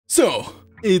So,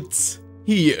 it's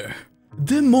here.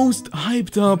 The most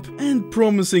hyped up and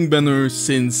promising banner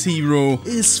since Hero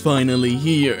is finally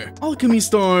here. Alchemy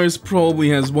Stars probably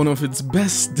has one of its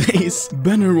best days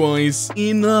banner-wise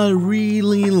in a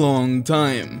really long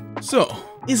time. So,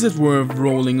 is it worth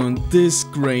rolling on this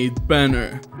great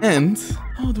banner? And,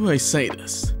 how do I say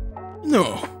this?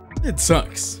 No, it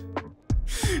sucks.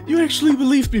 You actually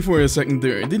believed me for a second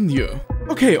there, didn't you?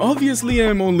 Okay, obviously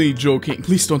I'm only joking,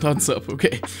 please don't answer up,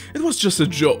 okay? It was just a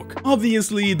joke.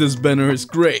 Obviously this banner is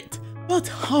great, but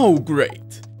how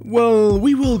great? Well,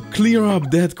 we will clear up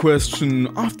that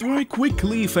question after I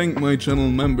quickly thank my channel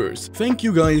members. Thank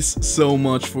you guys so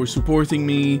much for supporting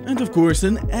me, and of course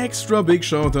an extra big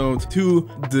shout out to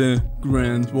the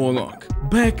Grand Warlock.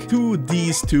 Back to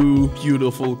these two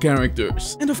beautiful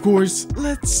characters. And of course,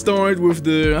 let's start with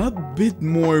the a bit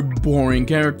more boring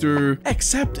character,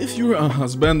 except if you're a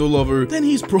husbando lover, then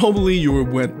he's probably your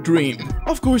wet dream.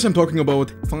 Of course I'm talking about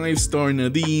 5-star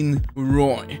Nadine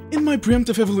Roy. In my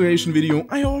preemptive evaluation video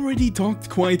I already talked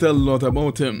quite a lot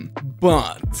about him,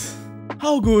 but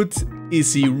how good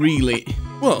is he really?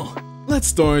 Well, let's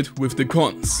start with the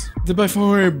cons. The by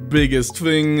far biggest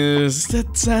thing is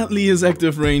that sadly his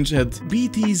active range at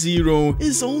BT0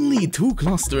 is only 2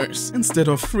 clusters instead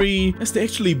of 3, as they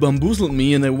actually bamboozled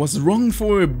me and I was wrong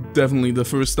for definitely the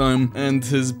first time, and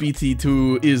his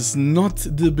BT2 is not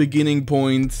the beginning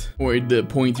point or the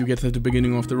point you get at the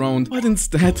beginning of the round, but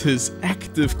instead his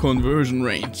active conversion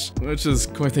range, which is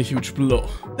quite a huge blow.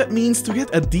 That means to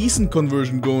get a decent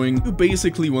conversion going, you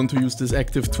basically want to use this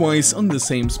active twice on the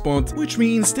same spot, which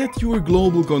means that your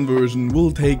global conversion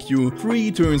will take you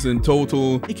 3 turns in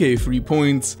total, aka 3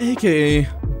 points, aka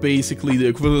basically the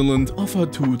equivalent of a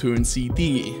 2-turn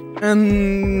CD.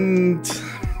 And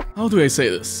how do I say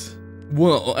this?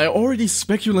 Well, I already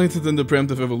speculated in the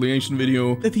preemptive evaluation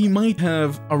video that he might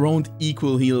have around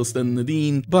equal heals than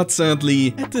Nadine, but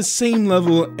sadly, at the same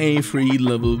level A3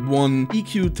 level 1,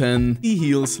 EQ 10, he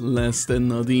heals less than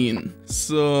Nadine.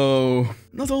 So,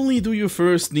 not only do you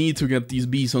first need to get these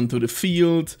bees onto the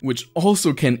field, which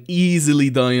also can easily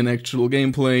die in actual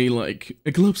gameplay, like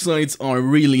Eclipsites are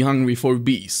really hungry for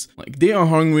bees. Like they are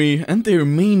hungry and their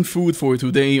main food for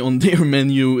today on their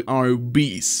menu are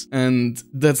bees. And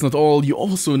that's not all, you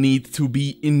also need to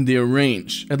be in their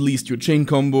range, at least your chain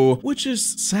combo, which is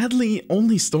sadly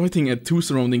only starting at 2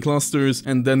 surrounding clusters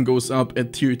and then goes up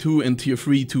at tier 2 and tier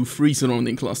 3 to 3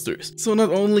 surrounding clusters. So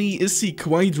not only is he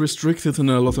quite restricted in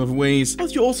a lot of ways,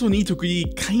 but you also need to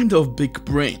be kind of big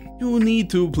brain. You need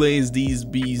to place these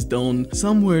bees down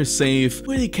somewhere safe,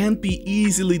 where they can't be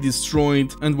easily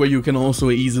destroyed and where you can also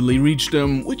easily reach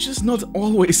them, which is not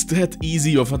always that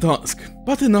easy of a task.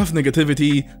 But enough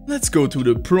negativity, let's go to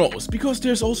the pros, because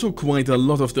there's also quite a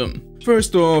lot of them.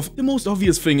 First off, the most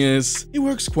obvious thing is, he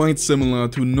works quite similar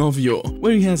to Novio,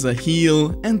 where he has a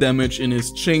heal and damage in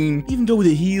his chain, even though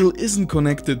the heal isn't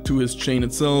connected to his chain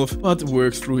itself, but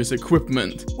works through his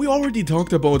equipment. We already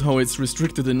talked about how it's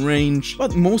restricted in range,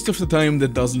 but most of the time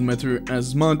that doesn't matter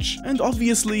as much, and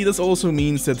obviously this also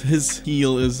means that his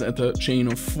heal is at a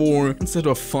chain of 4 instead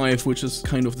of 5, which is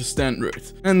kind of the standard.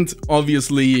 And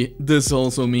obviously this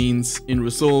also means, in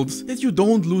results, that you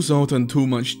don't lose out on too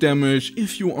much damage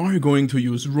if you are going to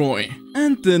use Roy.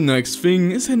 And the next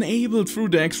thing is enabled through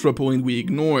the extra point we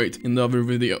ignored in the other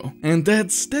video. And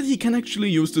that's that he can actually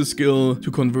use the skill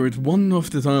to convert one of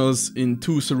the tiles in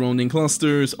 2 surrounding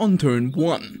clusters on turn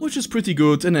 1, which is pretty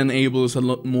good and enables a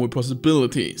lot more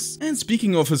possibilities. And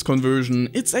speaking of his conversion,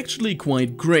 it's actually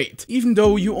quite great. Even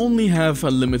though you only have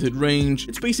a limited range,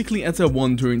 it's basically at a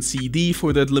 1-turn CD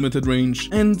for that limited range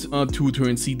and a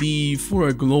 2-turn CD for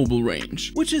a global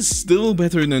range, which is still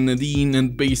better than Nadine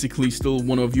and basically still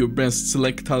one of your best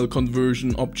select tile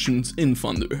conversion options in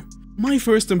Thunder. My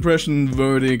first impression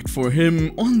verdict for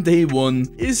him on day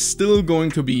 1 is still going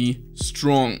to be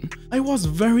strong. I was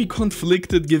very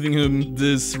conflicted giving him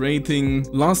this rating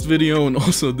last video and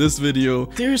also this video.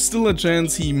 There's still a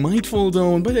chance he might fall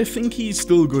down, but I think he's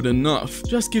still good enough.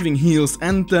 Just giving heals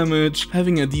and damage,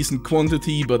 having a decent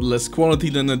quantity but less quality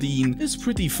than Nadine is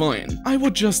pretty fine. I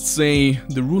would just say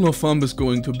the rule of thumb is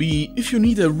going to be, if you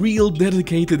need a real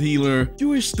dedicated healer,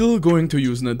 you are still going to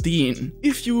use Nadine.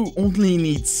 If you only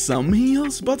need some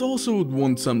heals but also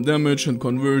want some damage and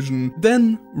conversion,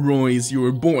 then Roy is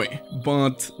your boy.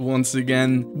 But once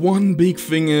again, one big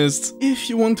thing is, if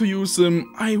you want to use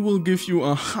him, I will give you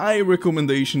a high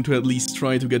recommendation to at least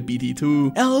try to get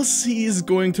BT2, else he is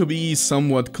going to be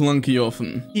somewhat clunky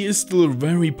often. He is still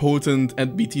very potent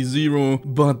at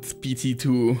BT0, but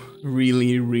BT2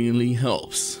 really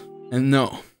helps. And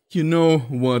now, you know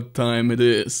what time it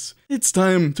is. it's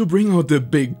time to bring out the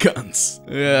big guns.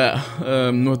 Yeah,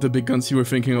 not the big guns you were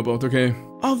thinking about, okay?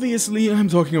 Obviously, I'm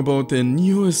talking about the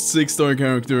newest 6-star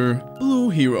character, Blue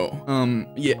Hero.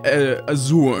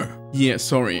 Azure. Yeah,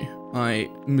 sorry, I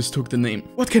mistook the name.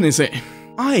 What can I say?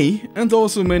 I, and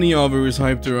also many others,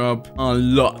 hyped her up a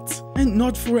lot. And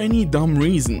not for any dumb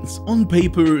reasons. On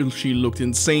paper, she looked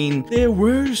insane. There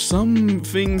were some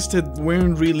things that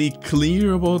weren't really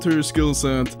clear about her skill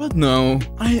set. But now,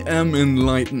 I am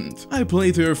enlightened. I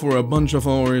played her for a bunch of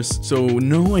hours, so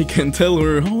now I can tell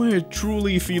her how I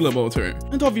truly feel about her.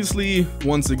 And obviously,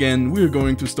 once again, we're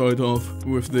going to start off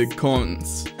with the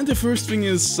cons. And the first thing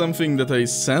is something that I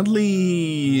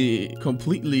sadly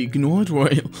completely ignored while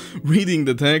reading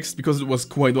the text, because it was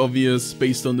quite obvious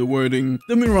based on the wording.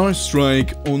 The Mirage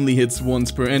Strike only hits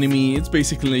once per enemy. It's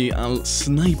basically a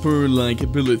sniper-like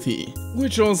ability,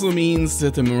 which also means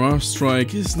that the Mirage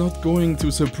Strike is not going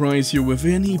to surprise you with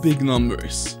any big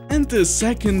numbers. And the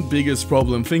second biggest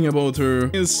problem thing about her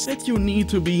is that you need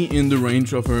to be in the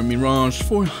range of her Mirage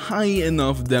for high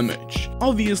enough damage.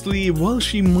 Obviously, while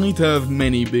she might have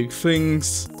many big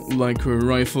things, like her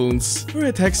rifles, her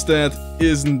attack stat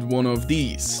isn't one of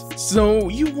these. So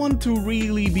you want to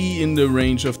really be in the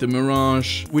range of the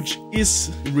Mirage, which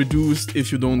is reduced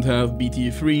if you don't have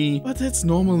BT3, but that's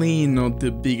normally not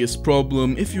the biggest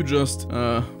problem if you just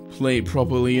play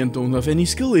properly and don't have any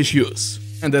skill issues.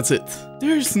 And that's it.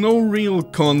 There's no real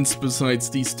cons besides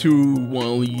these two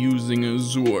while using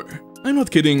Azure. I'm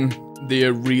not kidding.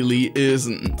 There really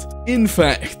isn't. In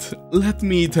fact, let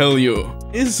me tell you,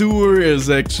 Azure is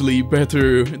actually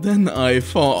better than I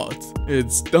thought.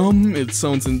 It's dumb, it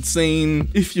sounds insane.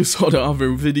 If you saw the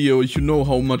other video, you know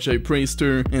how much I praised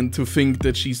her, and to think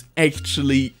that she's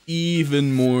actually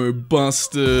even more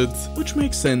busted, which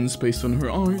makes sense based on her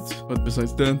art. But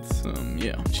besides that,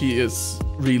 yeah, she is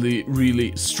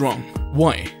really strong.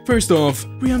 Why? First off,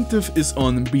 preemptive is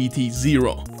on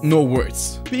BT0. No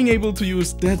words. Being able to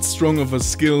use that strong of a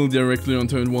skill directly on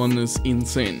turn 1 is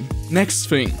insane. Next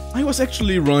thing, I was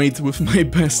actually right with my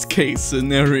best case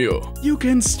scenario. You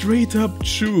can straight up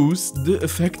choose the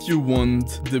effect you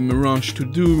want the Mirage to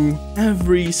do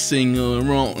every single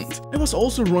round. I was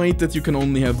also right that you can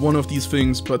only have one of these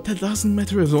things, but that doesn't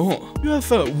matter at all. You have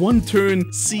a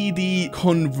 1-turn CD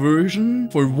conversion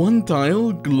for 1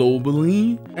 tile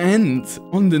globally, and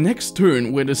on the next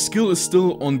turn, where the skill is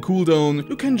still on cooldown,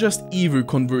 you can just either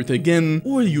convert again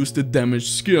or use the damage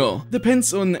skill.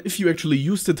 Depends on if you actually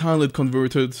used the tile it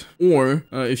converted, or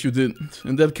if you didn't.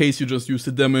 In that case, you just use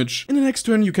the damage. In the next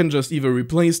turn, you can just either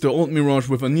replace the old Mirage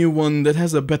with a new one that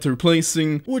has a better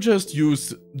placing, or just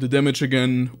use the damage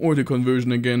again, or the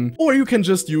conversion again. Or you can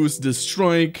just use the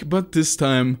strike, but this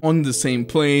time on the same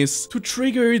place, to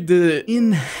trigger the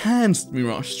enhanced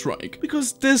Mirage Strike,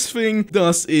 because this thing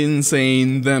does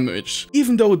insane damage.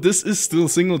 Even though this is still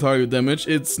single target damage,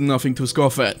 it's nothing to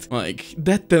scoff at. Like,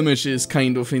 that damage is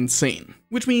kind of insane.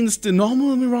 Which means the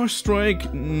normal Mirage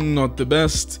Strike, not the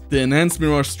best. The enhanced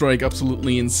Mirage Strike,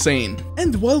 absolutely insane.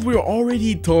 And while we're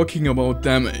already talking about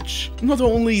damage, not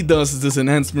only does this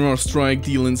enhanced Mirage Strike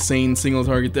deal insane single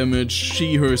target damage,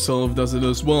 she herself does it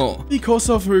as well. Because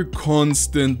of her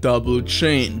constant double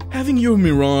chain. Having your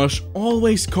Mirage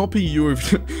always copy your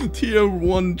tier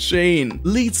 1 chain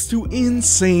leads to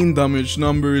insane damage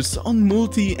numbers on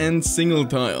multi and single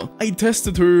tile. I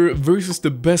tested her versus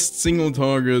the best single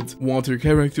target water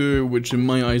character, which in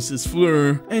my eyes is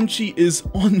Fleur, and she is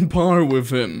on par with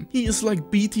him. He is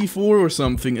like BT4 or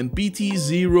something, and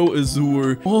BT0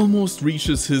 Azure almost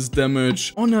reaches his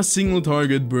damage on a single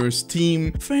target burst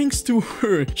team, thanks to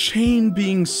her chain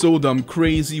being so damn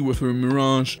crazy with her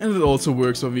Mirage, and it also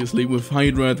works obviously with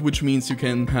Hydra, which means you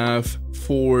can have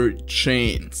 4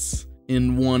 chains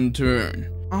in 1 turn.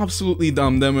 Absolutely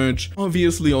dumb damage,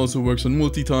 obviously also works on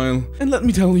multi-tile, and let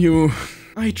me tell you,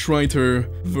 I tried her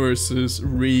versus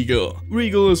Regal.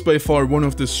 Regal is by far one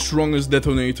of the strongest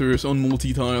detonators on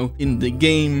multi-tile in the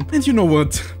game, and you know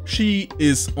what? She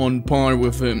is on par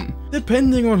with him.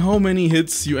 Depending on how many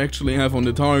hits you actually have on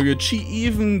the target, she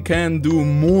even can do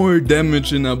more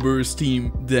damage in a burst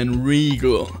team than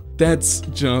Regal. That's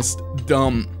just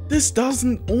dumb. This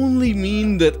doesn't only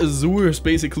mean that Azure is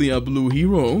basically a blue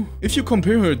hero. If you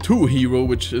compare her to Hero,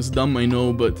 which is dumb I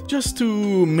know, but just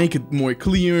to make it more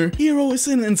clear, Hero is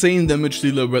an insane damage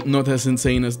dealer, but not as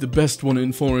insane as the best one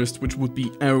in Forest, which would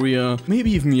be Area,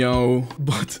 maybe even Yao.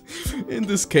 But in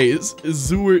this case,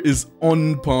 Azure is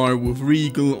on par with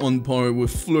Regal, on par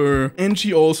with Fleur, and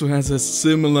she also has a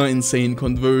similar insane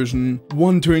conversion.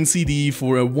 1-turn CD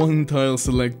for a 1-tile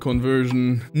select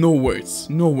conversion. No words,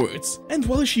 no words. And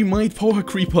while she she might power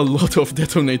creep a lot of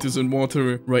detonators in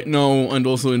water right now and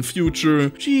also in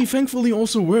future. She thankfully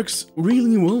also works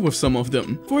really well with some of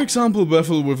them. For example,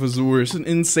 Bethel with Azure is an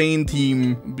insane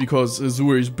team because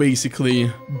Azure is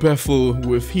basically Bethel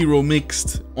with Hero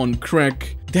mixed on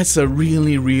crack. That's a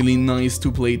really nice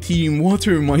to play team.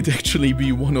 Water might actually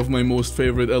be one of my most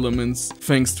favorite elements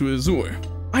thanks to Azure.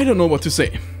 I don't know what to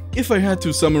say. If I had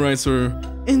to summarize her,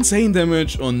 insane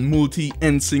damage on multi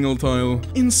and single tile,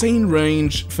 insane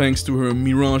range thanks to her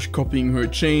Mirage copying her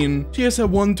chain, she has a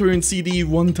 1-turn CD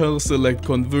 1-tile select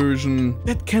conversion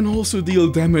that can also deal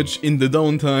damage in the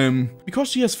downtime. Because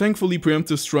she has thankfully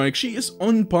preemptive strike, she is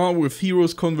on par with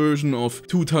Hero's conversion of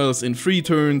 2 tiles in 3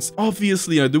 turns.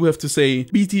 Obviously I do have to say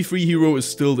BT3 Hero is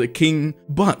still the king,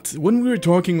 but when we're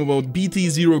talking about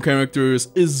BT0 characters,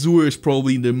 Azure is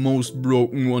probably the most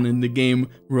broken one in the game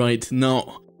right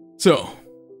now. So,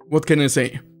 what can I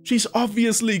say? She's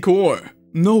obviously core,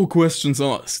 no questions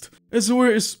asked.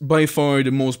 Azure is by far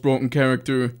the most broken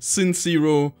character since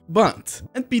Zero, but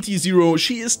at BT0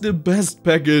 she is the best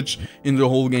package in the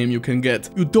whole game you can get.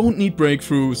 You don't need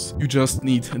breakthroughs, you just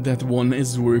need that one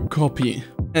Azure copy.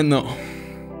 And now,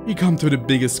 we come to the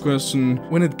biggest question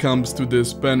when it comes to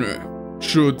this banner.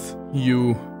 Should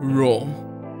you roll?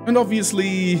 And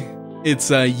obviously,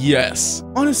 it's a yes.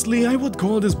 Honestly, I would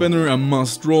call this banner a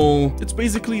must roll. It's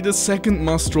basically the second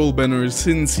must roll banner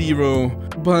since Zero,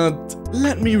 but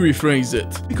let me rephrase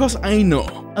it, because I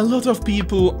know a lot of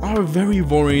people are very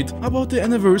worried about the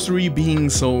anniversary being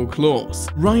so close.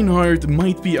 Reinhardt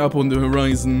might be up on the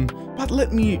horizon, but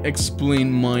let me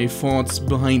explain my thoughts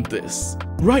behind this.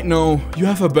 Right now, you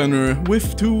have a banner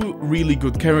with 2 really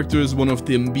good characters, one of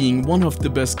them being one of the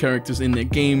best characters in the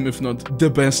game, if not the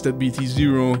best at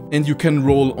BT0, and you can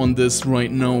roll on this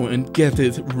right now and get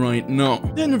it right now.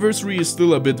 The anniversary is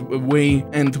still a bit away,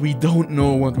 and we don't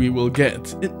know what we will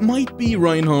get. It might be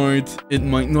Reinhardt, it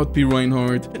might not be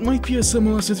Reinhardt, it might be a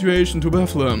similar situation to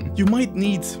Bethlehem. You might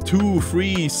need 2,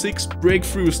 3, 6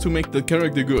 breakthroughs to make the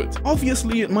character good.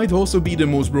 Obviously, it might also be the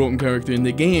most broken character in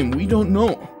the game, we don't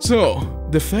know. So,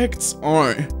 the facts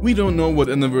are, we don't know what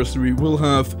anniversary will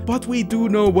have, but we do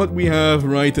know what we have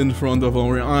right in front of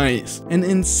our eyes. An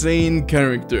insane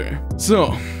character.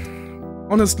 So,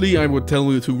 honestly, I would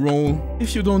tell you to roll.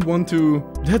 If you don't want to,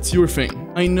 that's your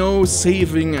thing. I know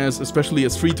saving, especially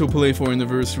as free-to-play for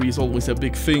anniversary, is always a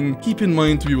big thing. Keep in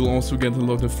mind we will also get a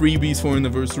lot of freebies for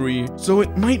anniversary, so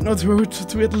it might not hurt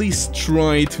to at least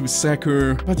try to sack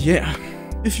her. But yeah.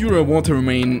 If you're a water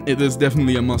main, it is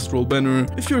definitely a must-roll banner.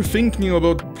 If you're thinking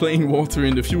about playing water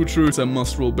in the future, it's a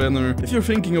must-roll banner. If you're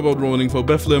thinking about rolling for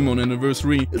Bethlehem on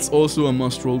anniversary, it's also a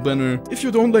must-roll banner. If you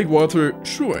don't like water,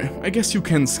 sure, I guess you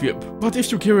can skip. But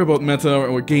if you care about meta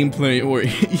or gameplay or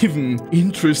even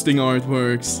interesting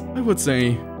artworks, I would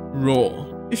say roll.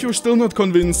 If you're still not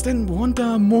convinced and want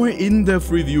a more in-depth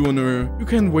review on her, you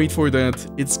can wait for that.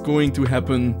 It's going to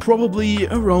happen probably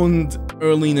around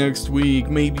early next week,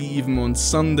 maybe even on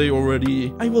Sunday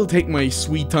already. I will take my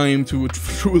sweet time to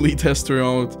truly test her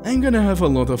out. I'm gonna have a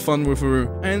lot of fun with her,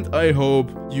 and I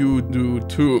hope you do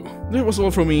too. That was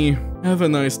all from me. Have a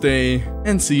nice day,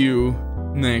 and see you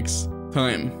next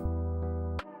time.